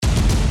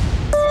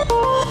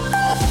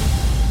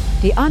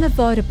The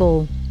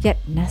unavoidable yet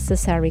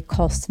necessary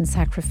costs and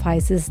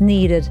sacrifices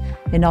needed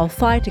in our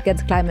fight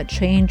against climate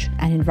change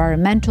and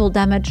environmental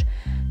damage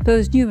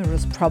pose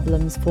numerous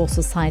problems for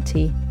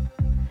society.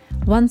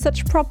 One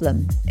such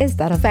problem is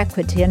that of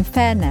equity and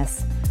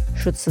fairness.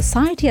 Should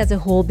society as a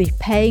whole be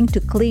paying to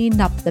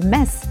clean up the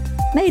mess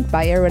made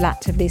by a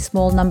relatively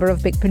small number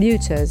of big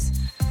polluters?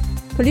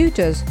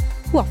 Polluters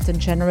who often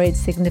generate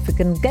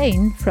significant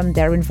gain from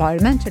their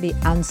environmentally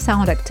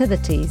unsound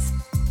activities.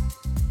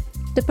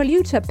 The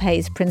polluter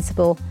pays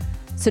principle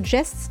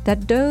suggests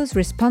that those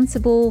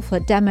responsible for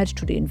damage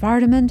to the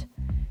environment,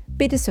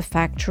 be this a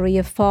factory,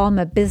 a farm,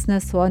 a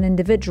business or an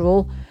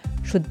individual,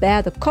 should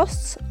bear the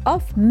costs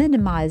of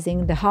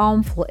minimizing the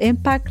harmful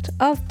impact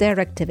of their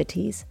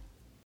activities.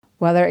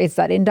 Whether it's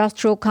that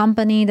industrial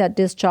company that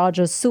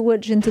discharges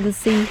sewage into the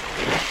sea,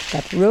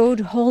 that road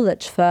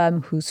haulage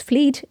firm whose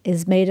fleet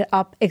is made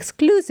up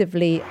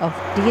exclusively of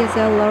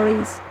diesel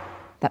lorries,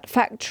 that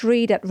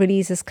factory that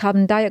releases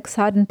carbon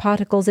dioxide and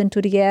particles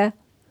into the air,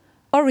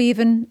 or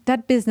even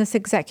that business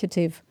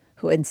executive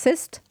who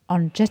insists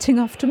on jetting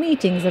off to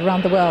meetings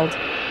around the world.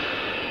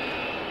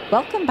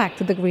 Welcome back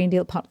to the Green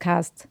Deal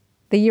podcast.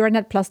 The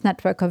Euranet Plus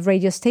network of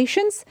radio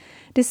stations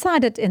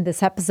decided in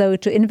this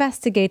episode to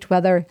investigate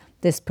whether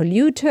this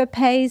polluter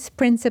pays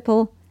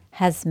principle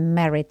has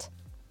merit.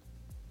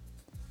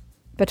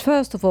 But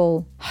first of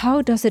all,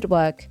 how does it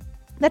work?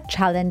 The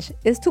challenge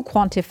is to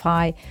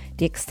quantify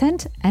the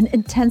extent and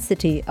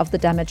intensity of the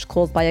damage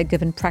caused by a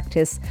given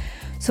practice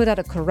so that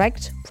a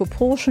correct,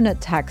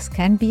 proportionate tax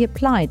can be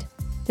applied.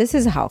 This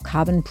is how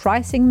carbon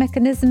pricing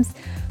mechanisms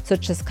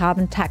such as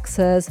carbon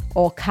taxes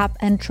or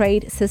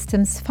cap-and-trade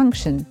systems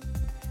function.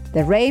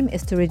 Their aim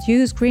is to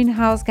reduce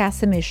greenhouse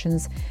gas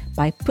emissions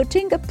by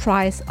putting a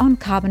price on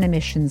carbon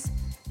emissions,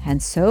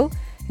 and so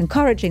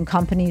encouraging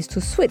companies to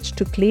switch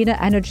to cleaner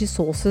energy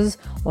sources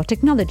or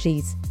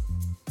technologies.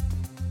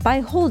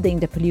 By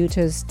holding the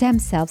polluters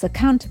themselves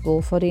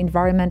accountable for the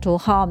environmental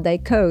harm they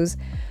cause,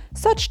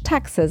 such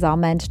taxes are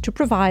meant to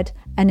provide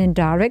an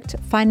indirect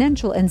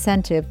financial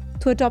incentive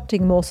to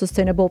adopting more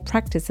sustainable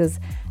practices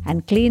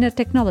and cleaner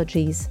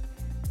technologies.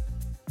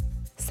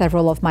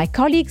 Several of my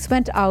colleagues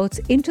went out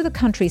into the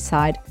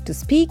countryside to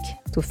speak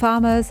to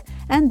farmers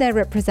and their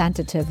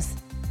representatives.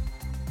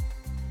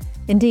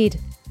 Indeed,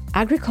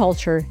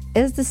 agriculture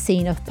is the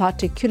scene of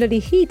particularly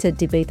heated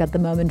debate at the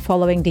moment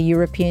following the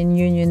European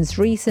Union's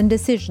recent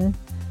decision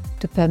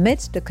to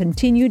permit the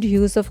continued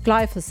use of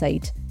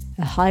glyphosate,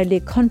 a highly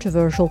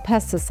controversial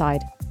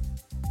pesticide.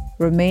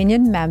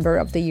 Romanian member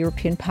of the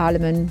European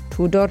Parliament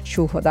Tudor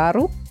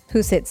Ciuhodaru,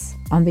 who sits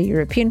on the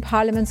European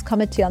Parliament's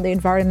Committee on the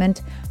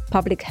Environment,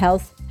 Public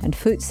Health and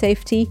Food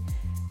Safety,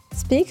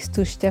 speaks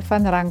to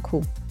Stefan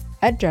Rancu,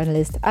 a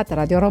journalist at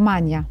Radio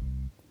Romagna.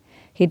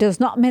 He does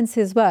not mince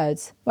his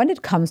words when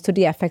it comes to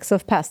the effects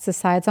of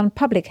pesticides on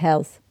public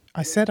health.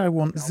 I said I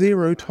want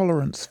zero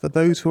tolerance for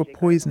those who are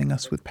poisoning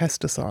us with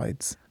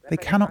pesticides. They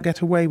cannot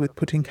get away with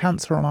putting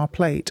cancer on our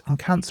plate and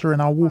cancer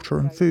in our water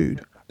and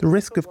food. The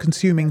risk of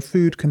consuming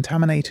food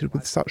contaminated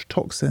with such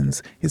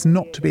toxins is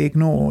not to be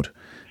ignored.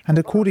 And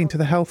according to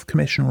the Health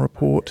Commission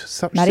report,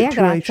 such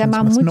situations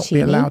must not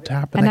be allowed to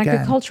happen again. An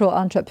agricultural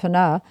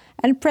entrepreneur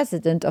and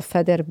president of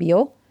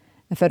FederBio,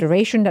 a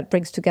federation that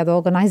brings together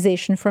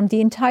organizations from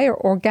the entire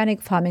organic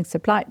farming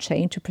supply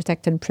chain to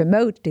protect and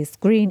promote this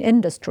green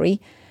industry,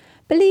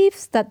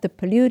 believes that the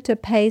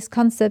polluter pays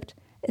concept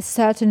is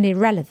certainly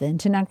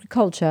relevant in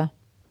agriculture.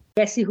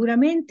 This is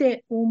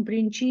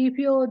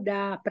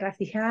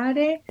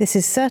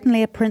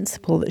certainly a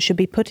principle that should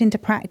be put into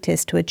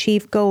practice to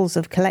achieve goals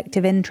of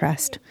collective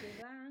interest.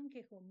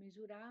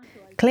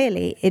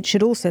 Clearly, it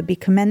should also be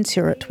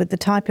commensurate with the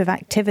type of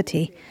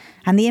activity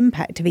and the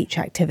impact of each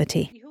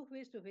activity.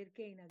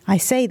 I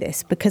say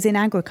this because in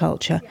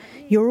agriculture,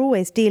 you're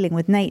always dealing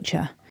with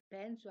nature.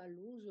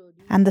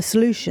 And the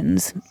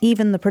solutions,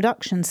 even the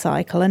production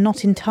cycle, are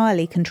not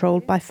entirely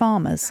controlled by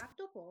farmers.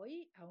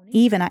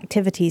 Even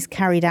activities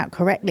carried out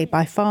correctly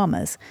by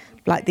farmers,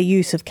 like the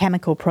use of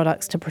chemical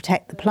products to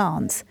protect the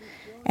plants,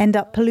 end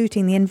up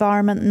polluting the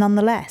environment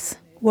nonetheless.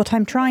 What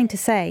I'm trying to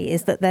say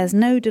is that there's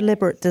no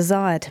deliberate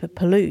desire to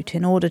pollute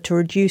in order to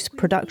reduce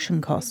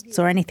production costs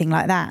or anything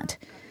like that.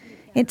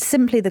 It's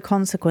simply the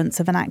consequence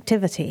of an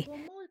activity.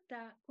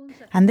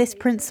 And this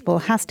principle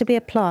has to be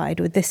applied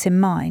with this in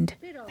mind.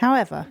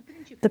 However,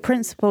 the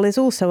principle is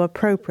also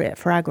appropriate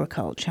for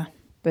agriculture.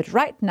 But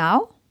right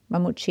now,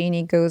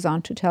 Mammuccini goes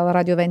on to tell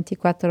Radio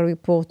 24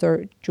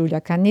 reporter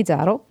Giulia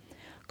Cannizzaro,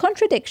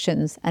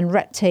 contradictions and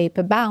red tape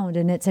abound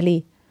in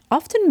Italy,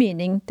 often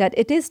meaning that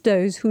it is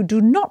those who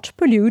do not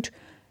pollute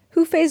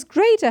who face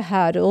greater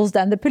hurdles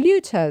than the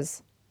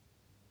polluters.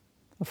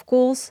 Of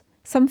course,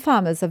 some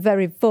farmers are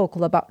very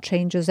vocal about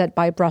changes led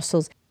by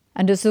Brussels,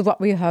 and this is what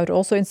we heard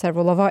also in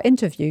several of our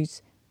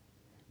interviews.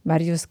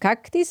 Marius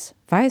Kaktis,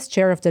 vice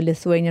chair of the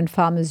Lithuanian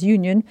Farmers'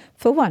 Union,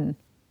 for one.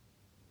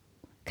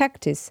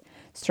 Kaktis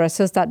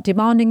stresses that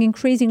demanding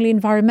increasingly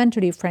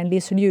environmentally friendly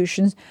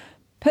solutions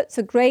puts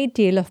a great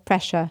deal of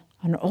pressure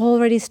on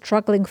already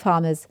struggling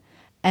farmers,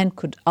 and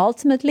could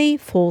ultimately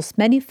force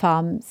many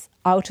farms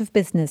out of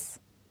business.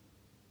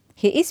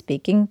 He is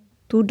speaking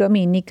to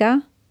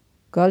Dominika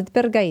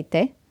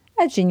Goldbergaite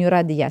and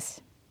Ginura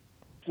Diaz.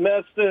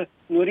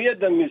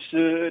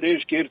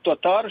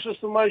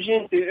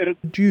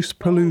 Reduce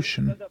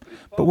pollution,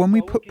 but when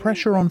we put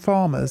pressure on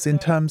farmers in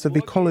terms of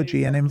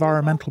ecology and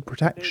environmental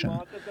protection,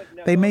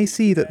 they may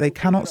see that they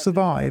cannot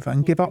survive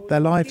and give up their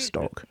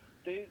livestock.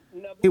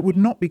 It would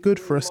not be good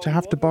for us to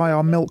have to buy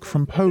our milk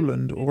from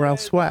Poland or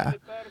elsewhere,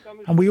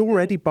 and we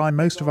already buy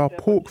most of our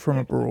pork from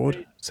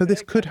abroad, so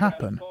this could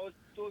happen.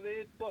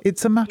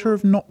 It's a matter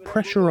of not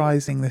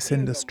pressurising this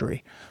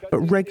industry, but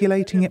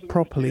regulating it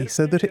properly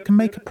so that it can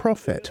make a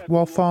profit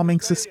while farming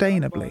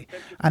sustainably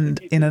and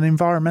in an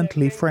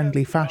environmentally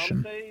friendly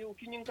fashion.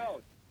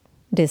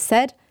 This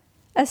said,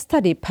 a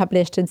study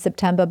published in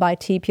September by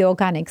TP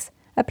Organics,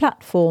 a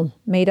platform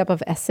made up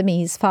of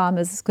SMEs,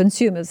 farmers,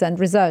 consumers and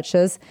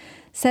researchers,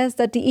 says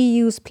that the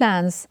EU's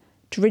plans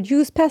to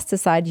reduce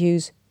pesticide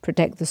use,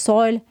 protect the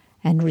soil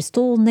and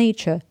restore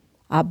nature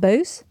are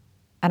both,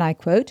 and I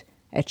quote,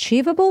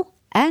 achievable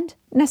and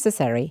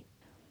necessary.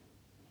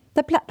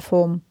 The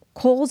platform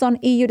calls on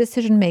EU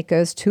decision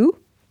makers to,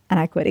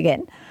 and I quote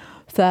again,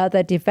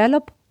 further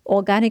develop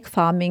organic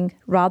farming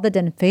rather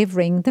than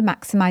favouring the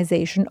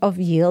maximisation of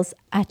yields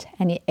at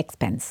any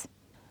expense.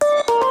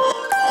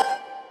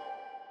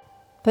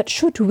 But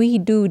should we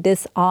do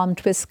this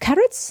armed with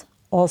carrots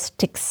or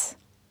sticks?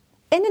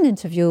 In an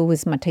interview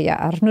with Mateja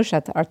Arnuš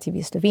at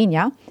RTV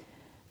Slovenia,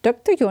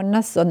 Dr.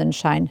 Jonas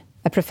Sonnenschein,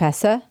 a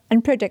professor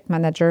and project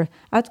manager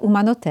at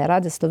Umanotera,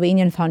 the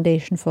Slovenian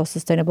Foundation for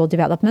Sustainable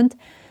Development,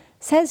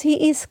 says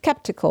he is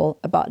sceptical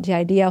about the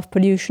idea of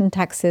pollution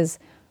taxes,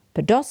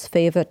 but does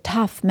favour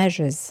tough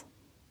measures.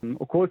 The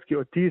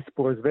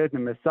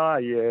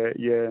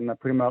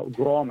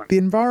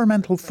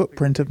environmental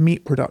footprint of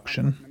meat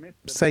production,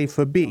 say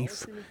for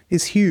beef,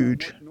 is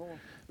huge.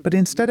 But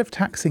instead of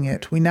taxing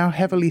it, we now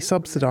heavily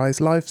subsidise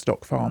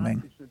livestock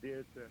farming.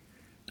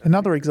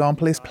 Another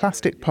example is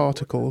plastic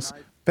particles,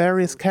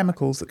 various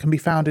chemicals that can be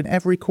found in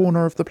every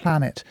corner of the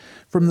planet,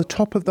 from the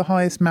top of the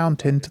highest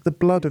mountain to the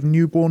blood of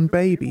newborn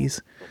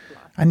babies.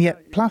 And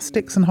yet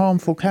plastics and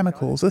harmful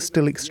chemicals are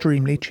still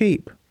extremely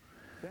cheap.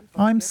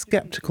 I'm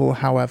sceptical,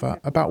 however,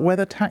 about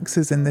whether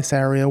taxes in this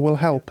area will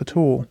help at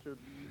all.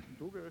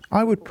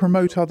 I would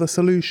promote other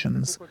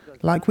solutions,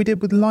 like we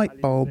did with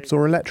light bulbs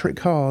or electric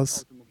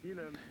cars.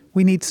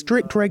 We need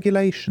strict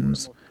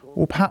regulations,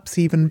 or perhaps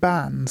even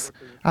bans,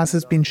 as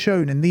has been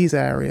shown in these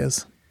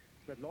areas.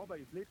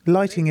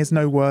 Lighting is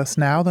no worse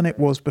now than it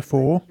was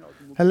before.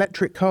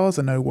 Electric cars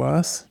are no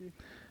worse.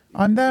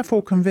 I'm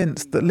therefore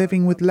convinced that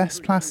living with less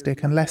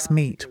plastic and less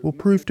meat will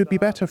prove to be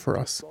better for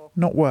us,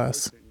 not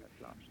worse.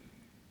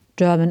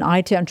 German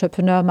IT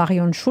entrepreneur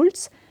Marion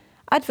Schulz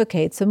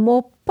advocates a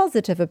more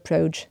positive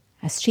approach,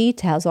 as she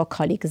tells our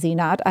colleague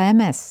Zina at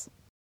IMS.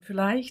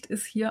 Vielleicht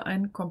ist hier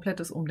ein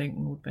komplettes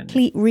Umdenken notwendig.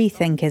 Complete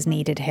rethink is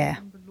needed here.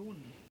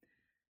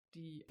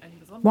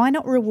 Why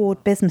not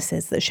reward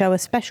businesses that show a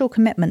special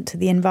commitment to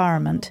the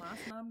environment,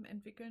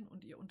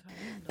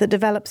 that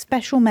develop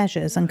special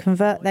measures and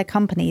convert their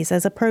companies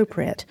as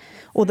appropriate,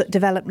 or that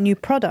develop new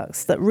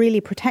products that really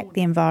protect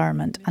the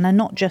environment and are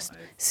not just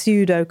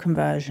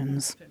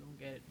pseudo-conversions?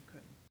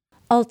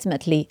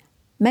 Ultimately,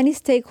 many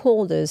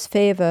stakeholders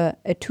favour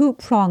a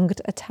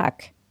two-pronged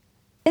attack: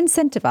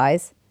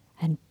 incentivise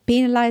and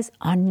penalise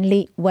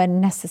only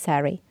when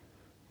necessary.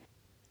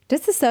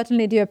 This is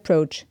certainly the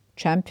approach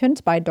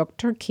championed by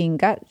Dr.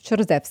 Kinga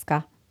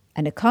Czurzewska,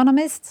 an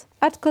economist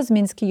at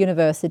Kosminski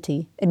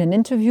University, in an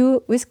interview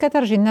with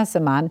Katarzyna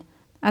Seman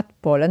at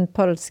Poland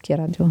Polskie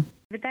Radio.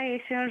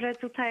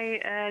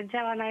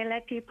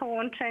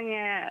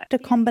 The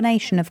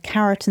combination of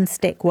carrot and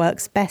stick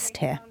works best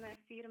here.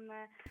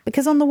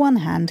 Because on the one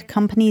hand,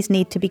 companies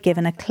need to be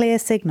given a clear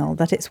signal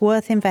that it's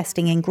worth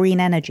investing in green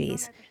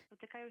energies.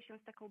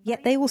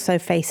 Yet they also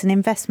face an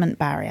investment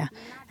barrier,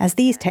 as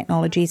these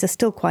technologies are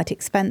still quite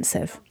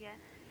expensive.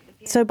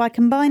 So by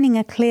combining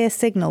a clear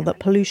signal that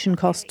pollution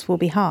costs will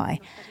be high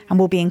and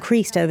will be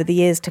increased over the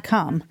years to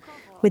come,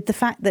 with the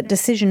fact that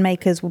decision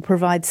makers will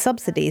provide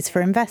subsidies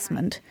for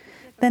investment,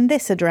 then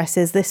this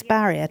addresses this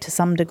barrier to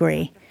some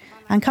degree,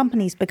 and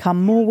companies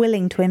become more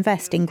willing to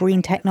invest in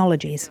green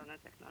technologies.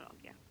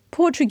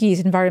 Portuguese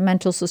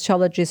environmental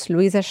sociologist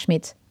Luísa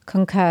Schmidt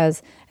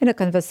concurs in a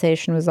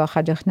conversation with our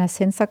Radio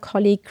Renascença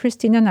colleague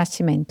Cristina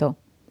Nascimento.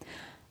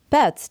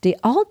 But the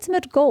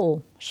ultimate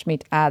goal,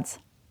 Schmidt adds,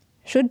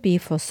 should be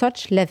for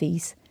such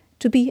levies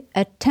to be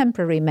a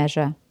temporary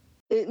measure.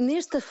 At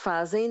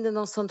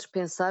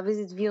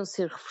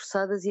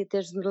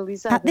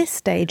this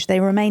stage, they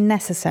remain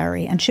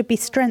necessary and should be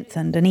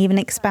strengthened and even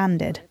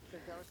expanded.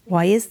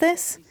 Why is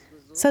this?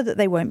 So that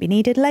they won't be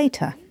needed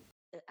later.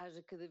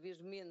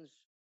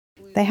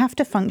 They have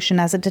to function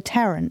as a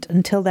deterrent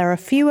until there are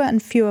fewer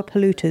and fewer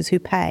polluters who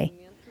pay.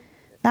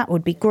 That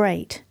would be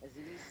great.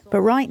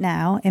 But right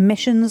now,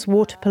 emissions,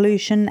 water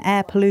pollution,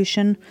 air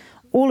pollution,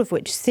 all of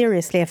which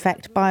seriously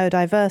affect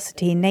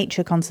biodiversity,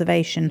 nature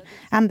conservation,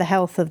 and the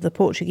health of the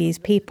Portuguese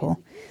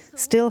people,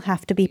 still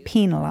have to be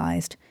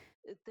penalised.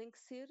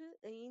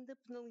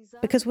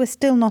 Because we're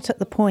still not at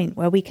the point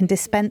where we can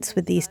dispense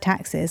with these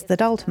taxes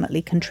that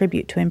ultimately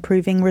contribute to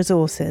improving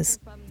resources.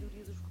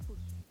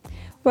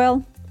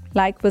 Well,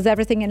 like with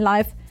everything in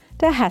life,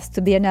 there has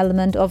to be an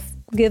element of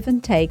give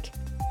and take.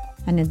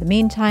 And in the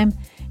meantime,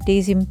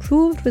 these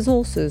improved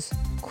resources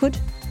could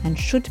and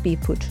should be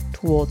put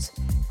towards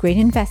green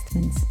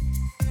investments.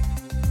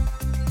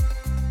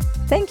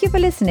 Thank you for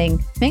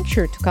listening. Make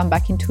sure to come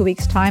back in 2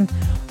 weeks' time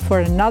for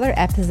another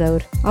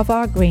episode of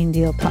our Green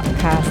Deal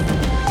podcast.